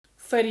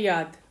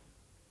फरियाद।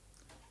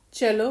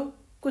 चलो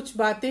कुछ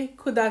बातें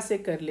खुदा से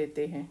कर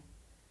लेते हैं।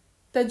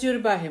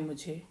 तजुर्बा है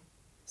मुझे,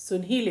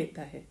 सुन ही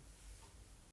लेता है।